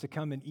believer to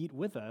come and eat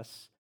with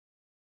us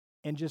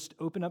and just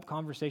open up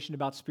conversation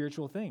about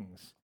spiritual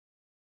things.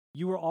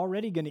 You are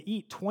already going to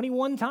eat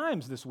 21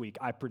 times this week,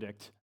 I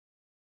predict.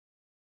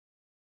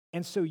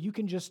 And so you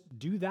can just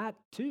do that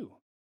too.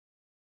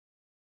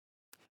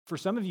 For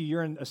some of you,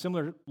 you're in a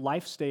similar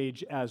life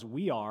stage as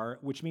we are,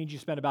 which means you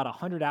spend about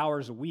 100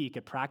 hours a week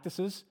at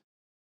practices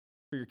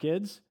for your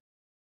kids.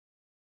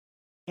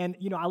 And,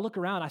 I look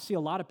around, I see a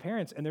lot of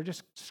parents, and they're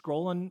just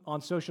scrolling on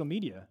social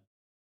media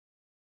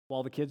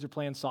while the kids are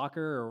playing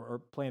soccer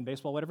or playing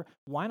baseball, whatever.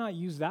 Why not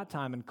use that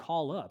time and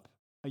call up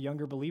a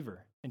younger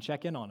believer and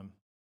check in on them?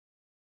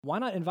 Why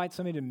not invite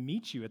somebody to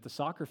meet you at the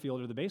soccer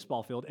field or the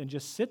baseball field and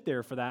just sit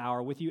there for that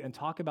hour with you and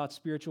talk about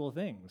spiritual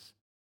things?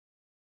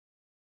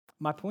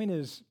 My point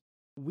is,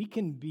 we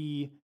can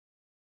be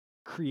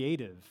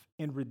creative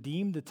and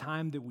redeem the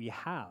time that we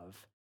have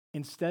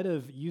instead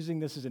of using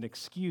this as an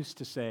excuse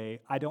to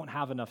say, I don't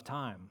have enough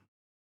time.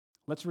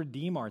 Let's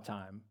redeem our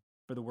time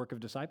for the work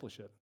of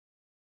discipleship.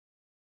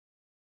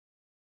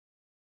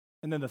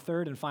 And then the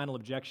third and final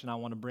objection I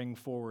want to bring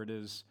forward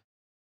is,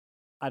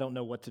 I don't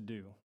know what to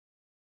do.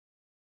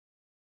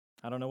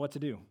 I don't know what to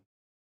do.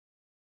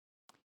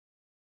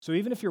 So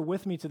even if you're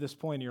with me to this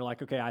point and you're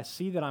like, okay, I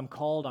see that I'm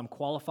called, I'm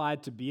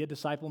qualified to be a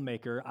disciple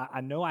maker,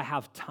 I know I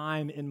have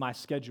time in my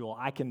schedule,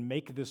 I can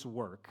make this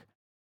work.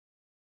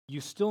 You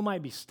still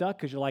might be stuck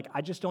because you're like,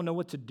 I just don't know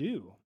what to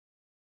do.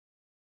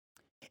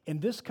 And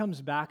this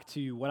comes back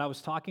to what I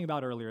was talking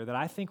about earlier, that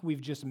I think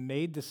we've just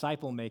made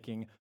disciple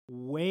making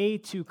way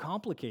too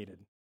complicated.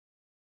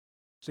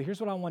 So here's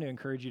what I want to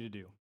encourage you to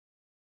do.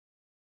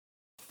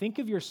 Think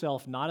of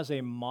yourself not as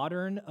a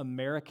modern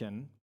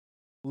American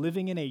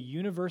living in a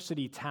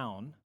university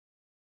town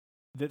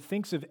that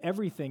thinks of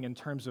everything in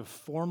terms of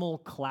formal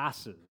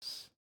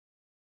classes,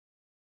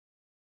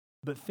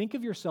 but think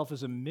of yourself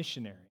as a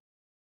missionary.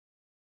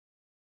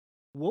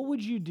 What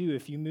would you do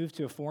if you moved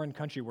to a foreign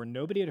country where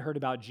nobody had heard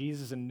about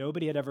Jesus and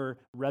nobody had ever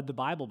read the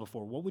Bible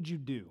before? What would you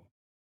do?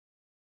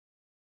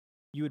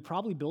 You would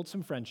probably build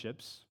some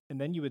friendships, and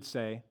then you would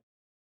say,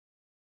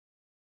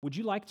 would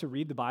you like to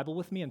read the Bible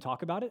with me and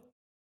talk about it?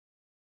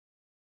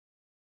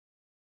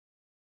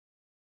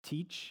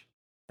 Teach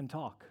and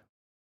talk.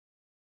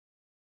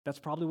 That's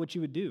probably what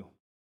you would do.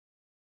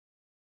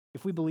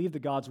 If we believe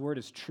that God's word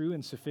is true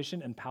and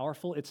sufficient and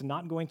powerful, it's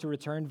not going to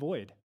return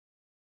void.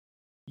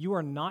 You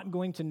are not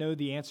going to know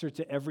the answer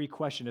to every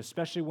question,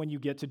 especially when you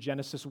get to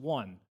Genesis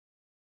 1,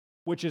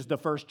 which is the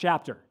first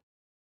chapter.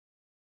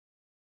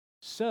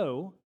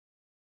 So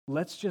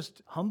let's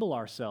just humble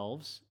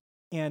ourselves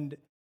and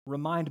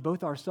remind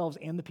both ourselves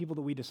and the people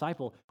that we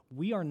disciple,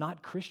 we are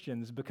not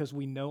Christians because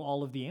we know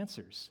all of the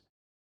answers.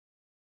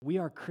 We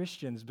are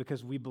Christians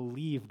because we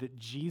believe that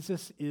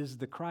Jesus is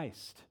the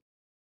Christ.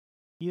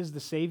 He is the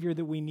Savior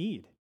that we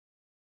need.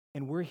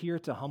 And we're here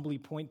to humbly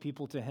point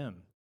people to Him,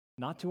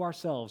 not to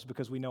ourselves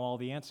because we know all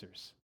the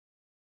answers.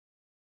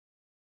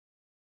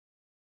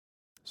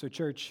 So,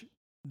 church,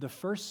 the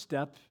first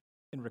step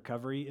in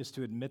recovery is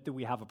to admit that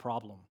we have a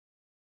problem.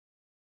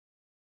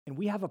 And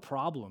we have a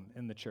problem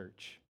in the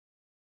church.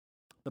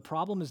 The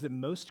problem is that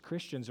most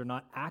Christians are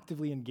not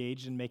actively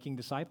engaged in making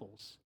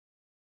disciples.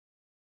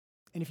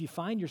 And if you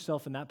find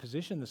yourself in that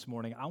position this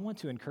morning, I want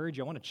to encourage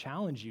you, I want to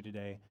challenge you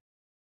today.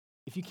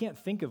 If you can't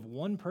think of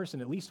one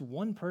person, at least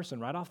one person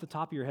right off the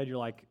top of your head, you're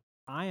like,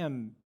 I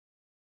am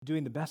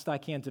doing the best I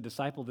can to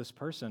disciple this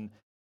person,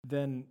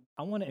 then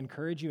I want to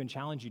encourage you and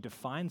challenge you to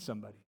find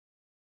somebody.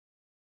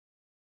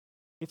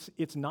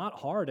 It's not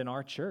hard in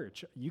our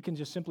church. You can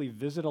just simply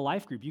visit a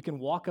life group. You can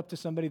walk up to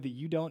somebody that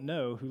you don't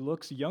know who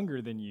looks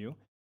younger than you,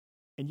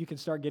 and you can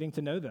start getting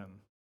to know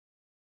them.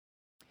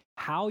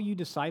 How you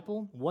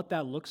disciple, what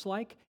that looks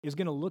like, is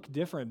going to look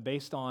different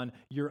based on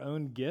your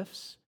own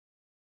gifts,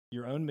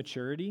 your own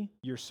maturity,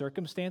 your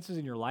circumstances,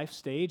 and your life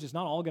stage. It's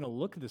not all going to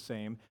look the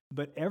same,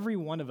 but every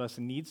one of us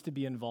needs to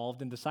be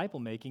involved in disciple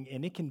making,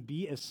 and it can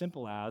be as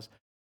simple as,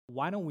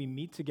 why don't we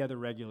meet together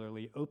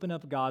regularly, open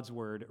up God's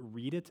word,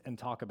 read it, and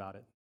talk about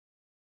it?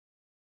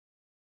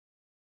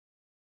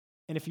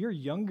 And if you're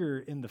younger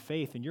in the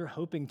faith and you're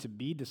hoping to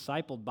be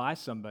discipled by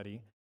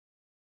somebody,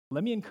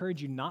 let me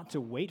encourage you not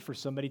to wait for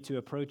somebody to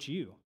approach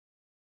you,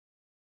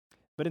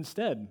 but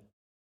instead,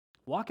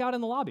 walk out in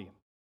the lobby.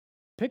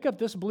 Pick up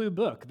this blue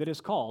book that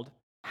is called,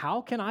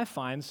 How Can I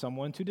Find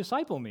Someone to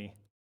Disciple Me?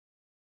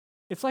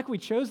 It's like we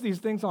chose these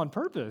things on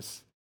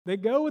purpose. They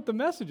go with the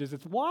messages.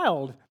 It's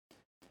wild.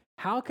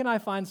 How can I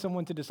find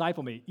someone to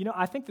disciple me?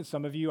 I think that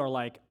some of you are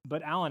like,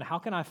 but Alan, how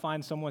can I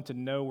find someone to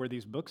know where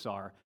these books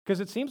are? Because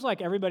it seems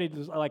like everybody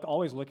is like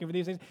always looking for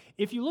these things.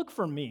 If you look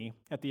for me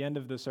at the end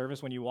of the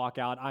service when you walk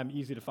out, I'm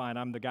easy to find.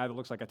 I'm the guy that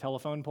looks like a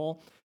telephone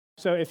pole.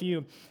 So if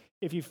you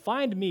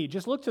find me,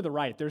 just look to the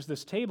right. There's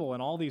this table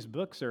and all these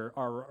books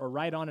are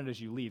right on it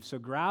as you leave. So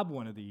grab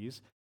one of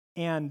these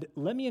and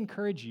let me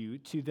encourage you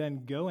to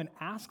then go and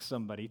ask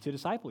somebody to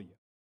disciple you.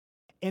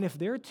 And if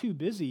they're too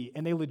busy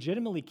and they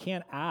legitimately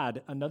can't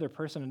add another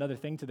person, another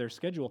thing to their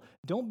schedule,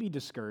 don't be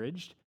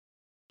discouraged.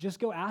 just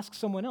go ask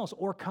someone else,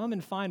 or come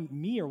and find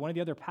me or one of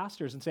the other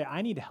pastors and say,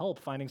 I need help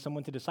finding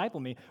someone to disciple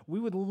me. We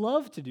would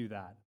love to do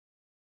that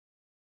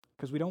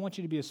because we don't want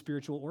you to be a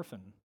spiritual orphan.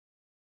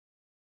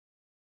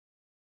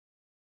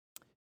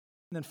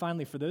 And then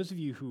finally, for those of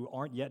you who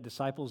aren't yet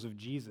disciples of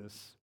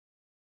Jesus,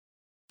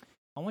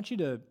 I want you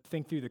to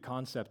think through the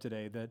concept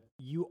today that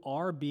you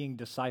are being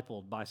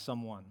discipled by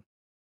someone.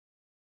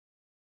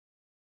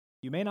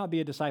 You may not be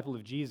a disciple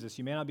of Jesus,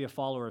 you may not be a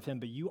follower of him,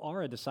 but you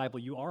are a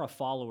disciple, you are a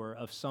follower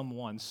of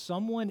someone.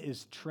 Someone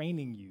is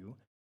training you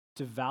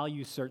to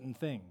value certain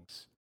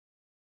things,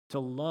 to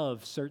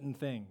love certain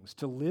things,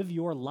 to live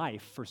your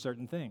life for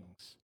certain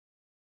things.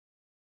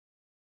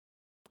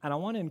 And I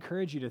want to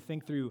encourage you to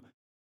think through,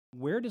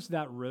 where does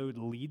that road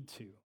lead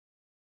to?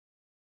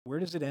 Where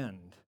does it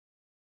end?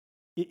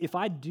 If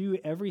I do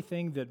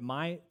everything that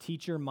my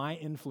teacher, my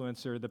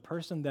influencer, the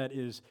person that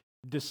is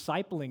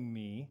discipling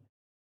me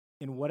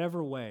in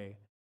whatever way,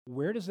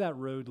 where does that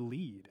road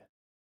lead?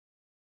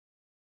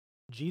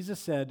 Jesus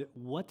said,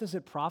 what does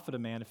it profit a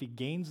man if he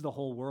gains the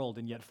whole world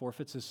and yet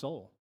forfeits his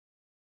soul?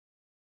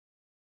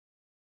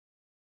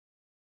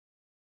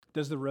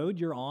 Does the road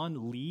you're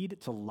on lead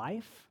to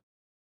life,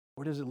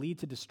 or does it lead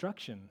to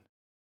destruction?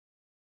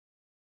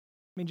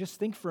 I mean, just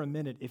think for a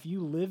minute. If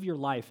you live your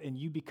life and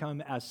you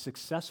become as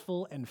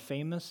successful and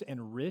famous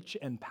and rich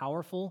and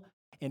powerful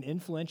and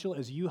influential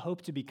as you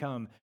hope to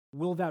become,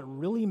 will that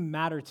really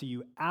matter to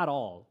you at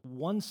all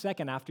 1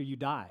 second after you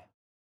die?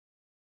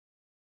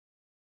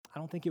 I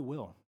don't think it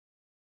will.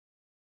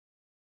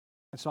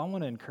 And so I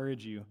want to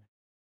encourage you,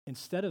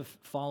 instead of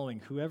following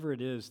whoever it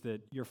is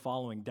that you're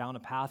following down a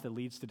path that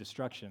leads to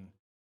destruction,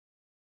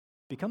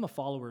 become a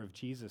follower of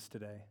Jesus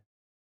today.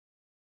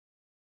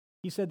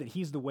 He said that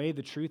he's the way,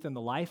 the truth, and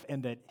the life,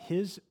 and that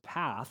his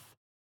path,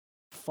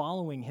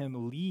 following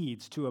him,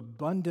 leads to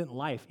abundant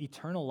life,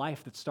 eternal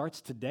life that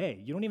starts today.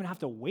 You don't even have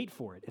to wait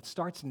for it. It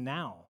starts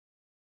now.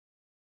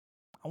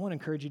 I want to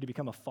encourage you to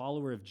become a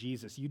follower of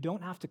Jesus. You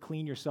don't have to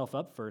clean yourself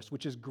up first,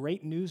 which is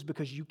great news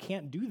because you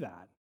can't do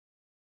that.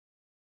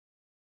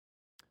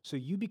 So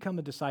you become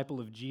a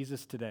disciple of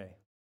Jesus today.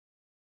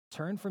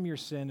 Turn from your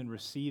sin and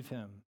receive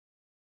him.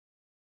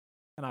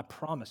 And I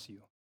promise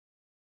you,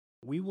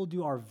 we will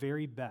do our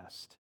very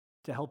best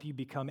to help you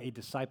become a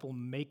disciple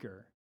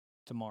maker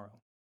tomorrow.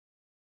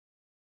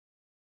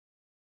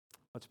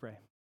 Let's pray.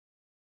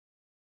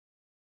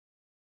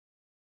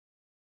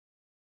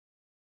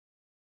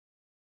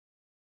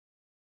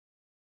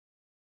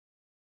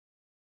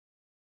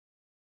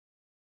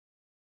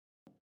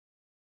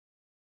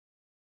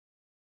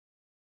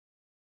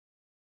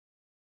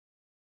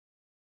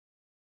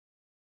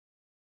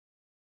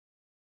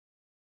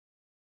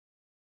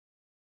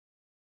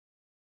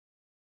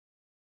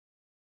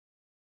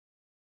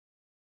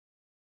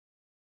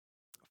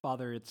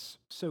 Father, it's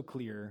so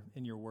clear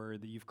in your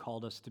word that you've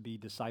called us to be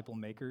disciple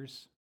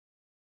makers.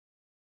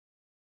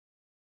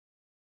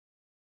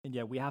 And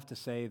yet we have to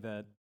say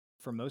that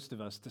for most of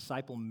us,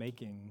 disciple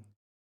making,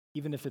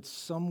 even if it's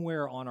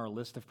somewhere on our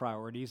list of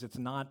priorities, it's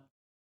not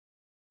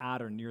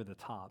at or near the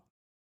top.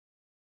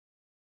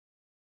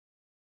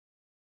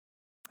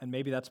 And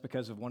maybe that's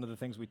because of one of the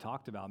things we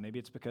talked about. Maybe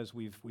it's because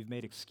we've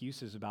made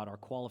excuses about our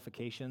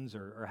qualifications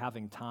or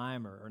having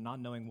time or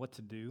not knowing what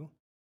to do.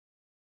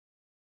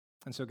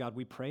 And so, God,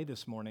 we pray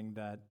this morning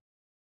that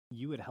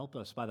you would help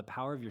us by the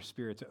power of your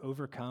Spirit to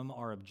overcome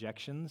our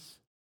objections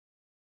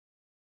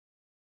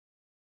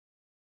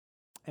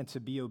and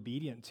to be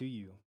obedient to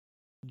you,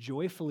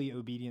 joyfully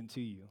obedient to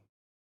you,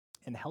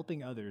 and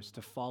helping others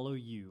to follow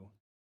you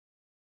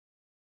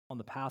on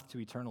the path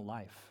to eternal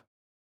life.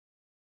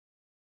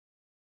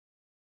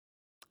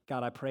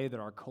 God, I pray that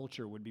our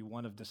culture would be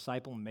one of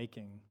disciple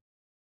making,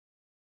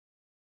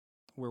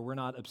 where we're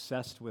not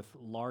obsessed with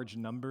large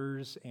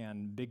numbers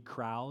and big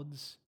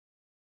crowds,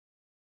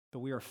 but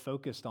we are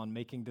focused on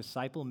making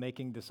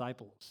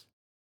disciples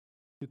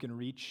who can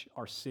reach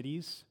our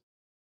cities,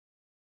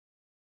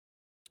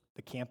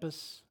 the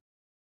campus,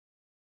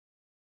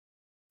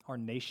 our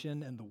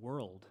nation, and the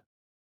world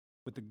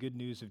with the good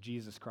news of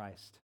Jesus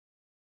Christ.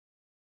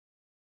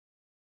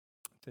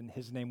 It's in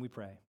his name we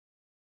pray.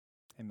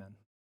 Amen.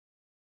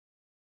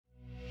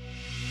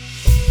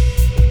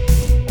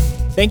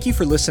 Thank you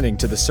for listening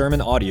to the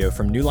sermon audio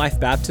from New Life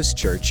Baptist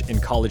Church in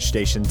College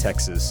Station,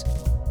 Texas.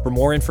 For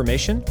more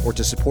information or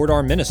to support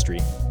our ministry,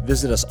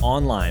 visit us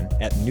online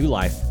at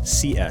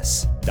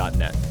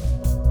newlifecs.net.